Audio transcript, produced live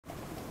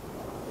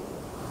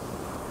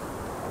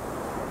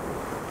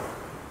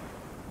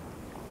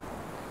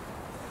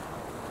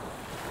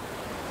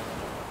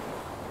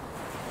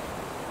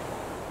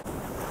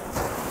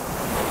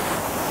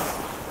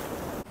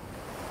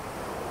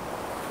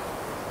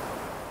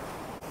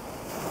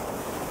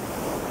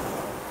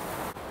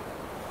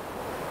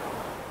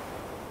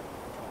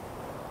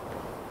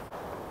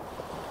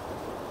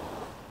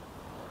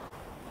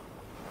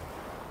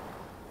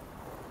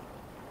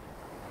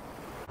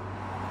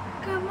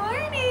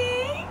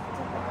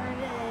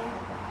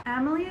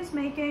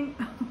making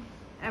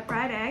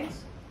fried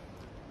eggs,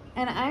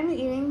 and I'm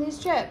eating these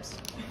chips.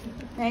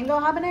 Mango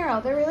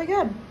habanero, they're really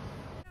good.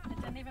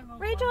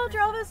 Rachel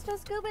drove us to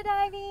scuba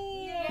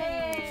diving!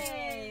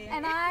 Yay!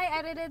 And I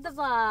edited the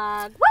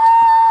vlog.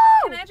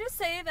 Woo! Can I just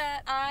say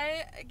that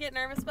I get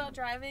nervous about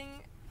driving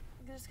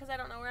just because I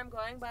don't know where I'm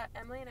going, but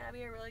Emily and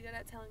Abby are really good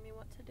at telling me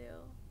what to do.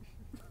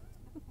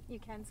 You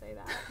can say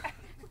that.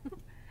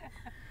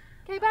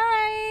 Okay,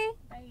 bye!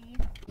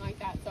 Bye. Like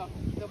that, so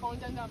the phone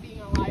ends up being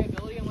a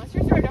liability unless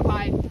you're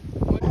certified.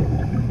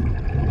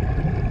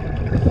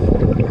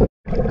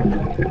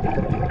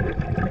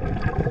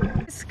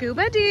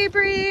 Scuba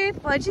debrief.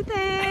 What'd you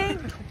think?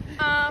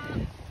 I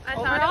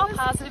thought it was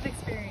positive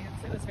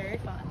experience. It was very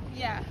fun.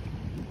 yeah.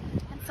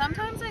 And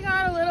sometimes I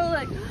got a little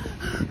like,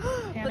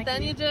 but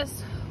then you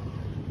just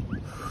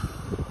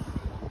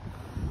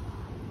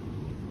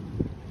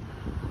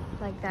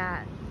Like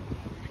that.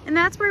 And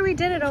that's where we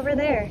did it over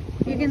there.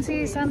 You can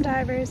see some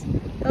divers.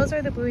 Those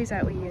are the buoys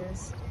that we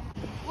use.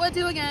 would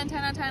do again.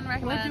 10 out of 10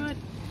 recommend.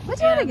 We'll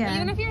do it again.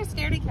 Even if you're a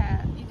scaredy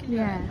cat, you can do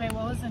it. Wait,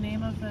 what was the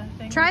name of the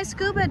thing? Try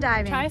scuba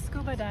diving. Try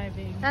scuba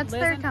diving. That's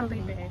Liz their and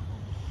company. Felipe.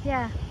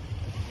 Yeah.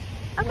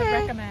 Would Okay.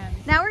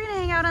 recommend. Now we're gonna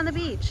hang out on the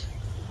beach.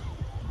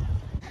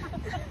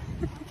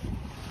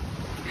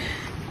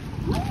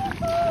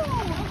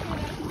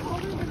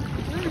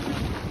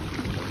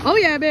 Oh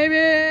yeah,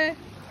 baby!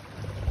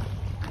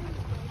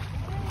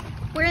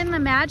 We're in the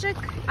Magic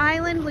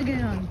Island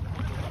Lagoon.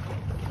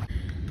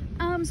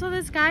 So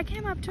this guy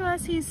came up to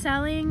us. He's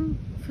selling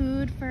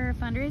food for a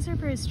fundraiser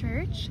for his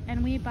church,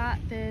 and we bought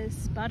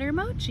this butter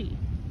mochi.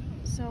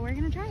 So we're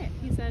gonna try it.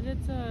 He said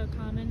it's a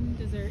common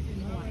dessert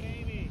in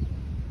Hawaii.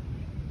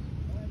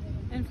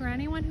 And for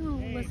anyone who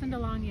listened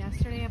along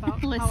yesterday about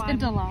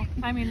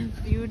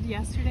viewed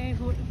yesterday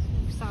who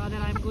saw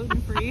that I'm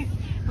gluten-free,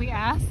 we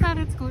asked that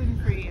it's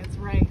gluten-free. It's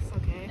rice,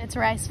 okay? It's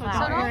rice So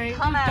flour. don't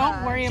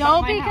worry about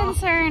Don't my be health.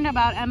 concerned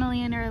about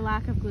Emily and her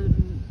lack of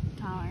gluten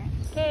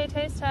tolerance. Okay,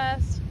 taste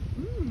test.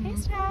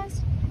 Taste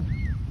test.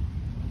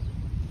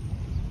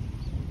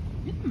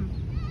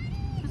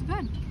 It's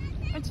good.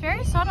 It's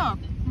very subtle,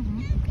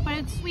 but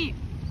it's sweet.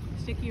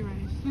 Sticky rice.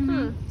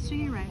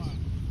 Sticky rice.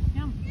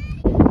 Yum.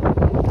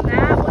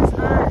 That was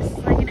us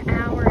like an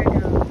hour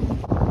ago.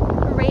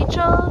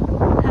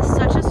 Rachel has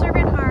such a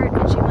servant heart,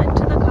 and she went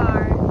to the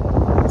car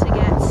to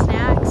get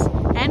snacks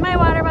and my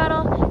water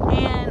bottle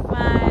and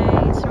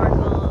my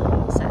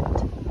snorkel set.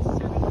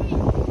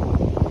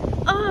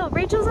 Oh,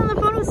 Rachel's on the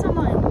phone with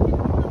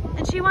someone,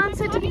 and she wants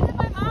it to be.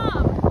 My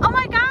mom. Oh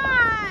my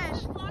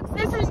gosh!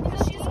 This is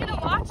She's gonna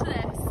watch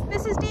this.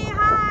 Mrs. D.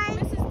 Hi.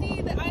 Mrs.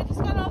 D, that I just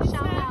got all these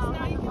Shout snacks. out.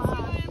 Now you can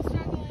see why I'm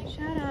struggling.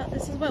 Shout out.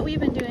 This is what we've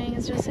been doing.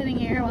 Is just sitting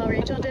here while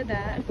Rachel did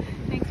that.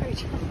 Thanks,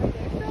 Rachel.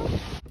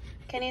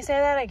 Can you say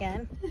that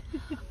again?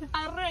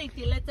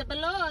 Alrighty, let's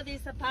blow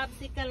this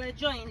popsicle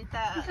joint.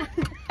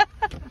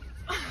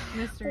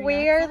 Mystery.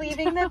 We are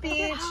leaving the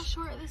beach. How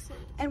short this is.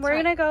 And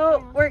we're gonna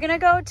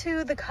go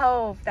to the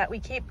cove that we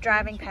keep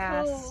driving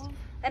past.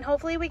 And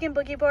hopefully we can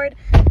boogie board,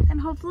 and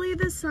hopefully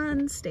the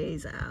sun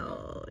stays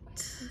out.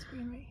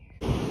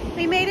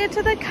 We made it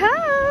to the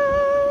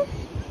cove.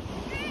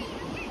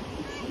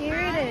 Here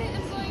it is.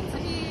 I'm going to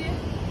be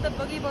the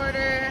boogie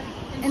boarder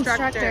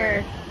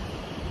instructor.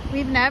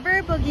 We've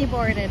never boogie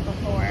boarded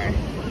before,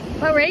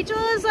 but Rachel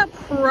is a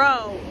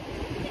pro,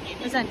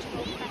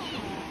 essentially.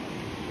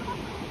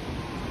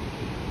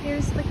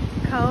 Here's the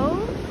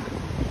cove,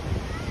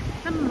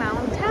 the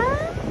mountains.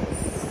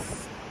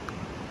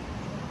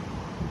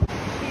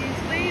 She's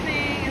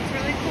leaving. It's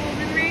really cold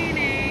and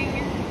raining,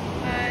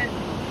 but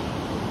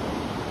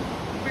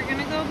we're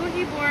gonna go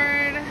boogie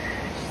board.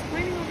 She's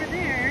pointing over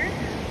there.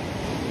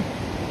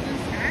 The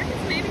sky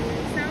is maybe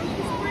south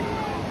is pointing.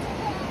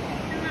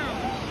 I don't know.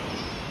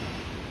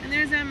 And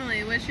there's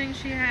Emily wishing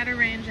she had a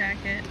rain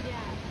jacket.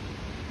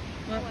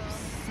 Yeah.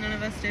 Whoops, none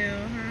of us do.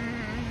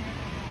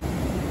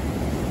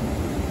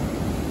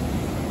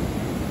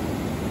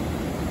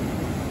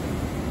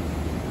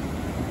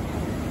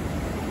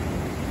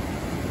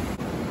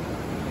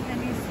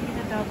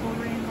 Double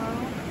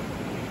rainbow.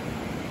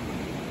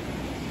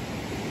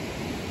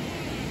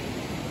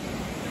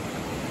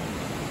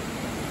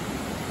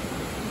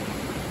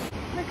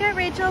 Look at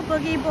Rachel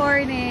boogie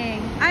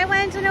boarding. I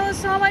went and it was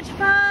so much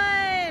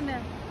fun.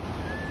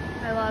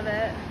 I love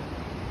it.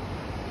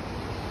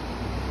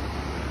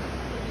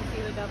 Did you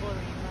see the double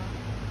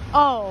rainbow?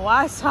 Oh,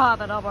 I saw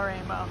the double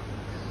rainbow.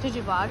 Did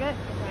you vlog it?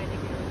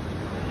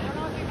 I don't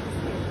know if you can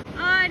see it.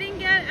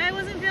 Oh, I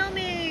wasn't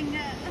filming.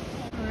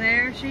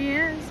 There she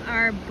is,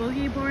 our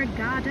boogie board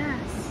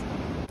goddess.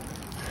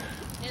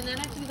 And then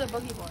I have to do the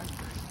boogie board.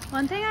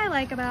 One thing I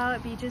like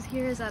about beaches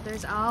here is that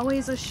there's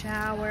always a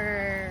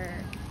shower.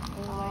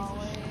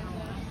 Always.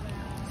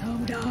 So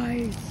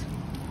nice.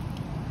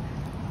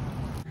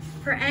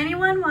 For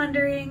anyone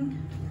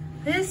wondering,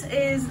 this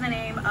is the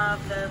name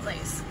of the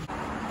place.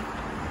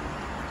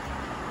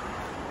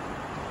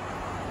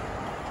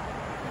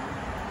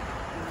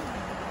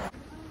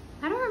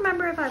 I don't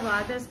remember if I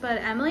vlogged this, but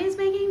Emily's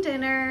making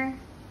dinner.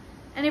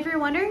 And if you're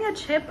wondering a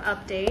chip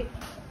update,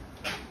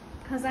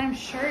 Because I'm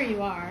sure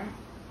you are.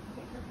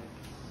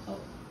 Oh,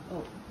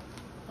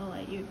 I'll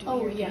let you do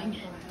your thing.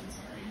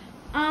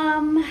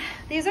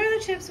 These are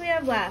the chips we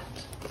have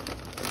left.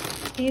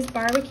 These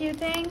barbecue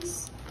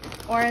things,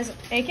 or as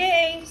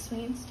AKA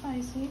sweet and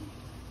spicy.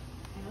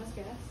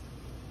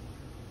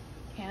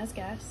 Hannah's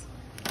guess.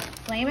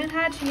 Flamin'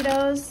 Hot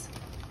Cheetos.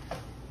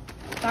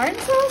 Garden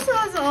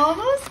salsa is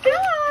almost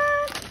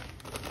gone.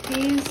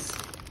 These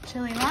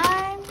chili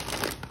lime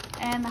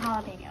and the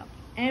jalapeno.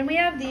 And we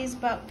have these,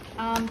 but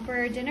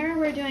for dinner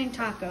we're doing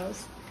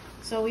tacos,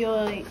 so we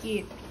will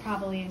eat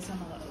probably some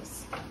of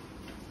those.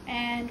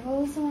 And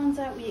what was the ones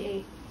that we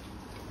ate?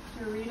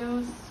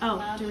 Doritos.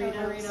 Oh,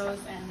 Doritos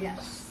and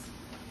yes,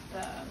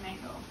 the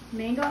mango.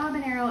 mango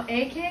habanero,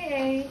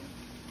 aka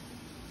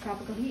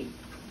tropical heat.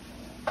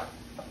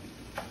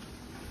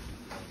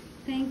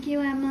 Thank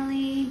you,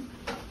 Emily.